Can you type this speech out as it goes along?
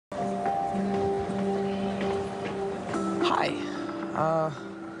Hi.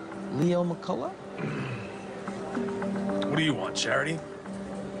 Leo McCullough? What do you want, charity?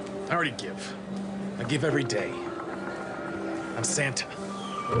 I already give. I give every day. I'm Santa.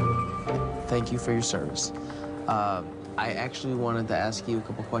 Thank you for your service. I actually wanted to ask you a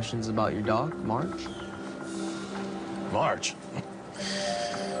couple questions about your dog, Marge. Marge?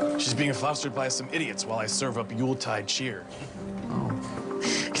 She's being fostered by some idiots while I serve up Yuletide cheer. Oh.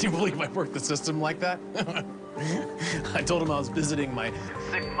 Can you believe I worked the system like that? I told him I was visiting my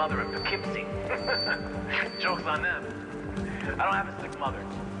sick mother in Poughkeepsie. Joke's on them. I don't have a sick mother.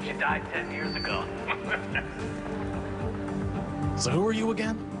 She died 10 years ago. So who are you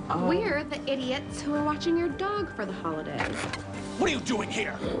again? We're the idiots who are watching your dog for the holidays. What are you doing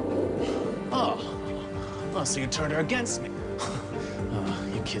here? Oh, so you turned her against me.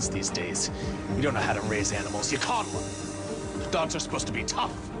 Oh, you kids these days, you don't know how to raise animals. You coddle them. Dogs are supposed to be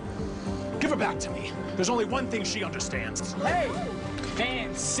tough. Give her back to me. There's only one thing she understands. Hey,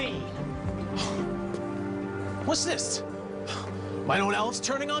 Nancy. What's this? My own elves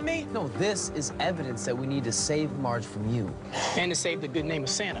turning on me? No, this is evidence that we need to save Marge from you. And to save the good name of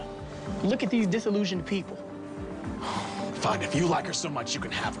Santa. Look at these disillusioned people. Fine, if you like her so much, you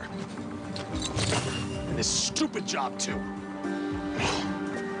can have her. And this stupid job, too.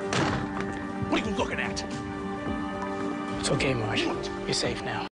 What are you looking at? It's okay, Marge. You're safe now.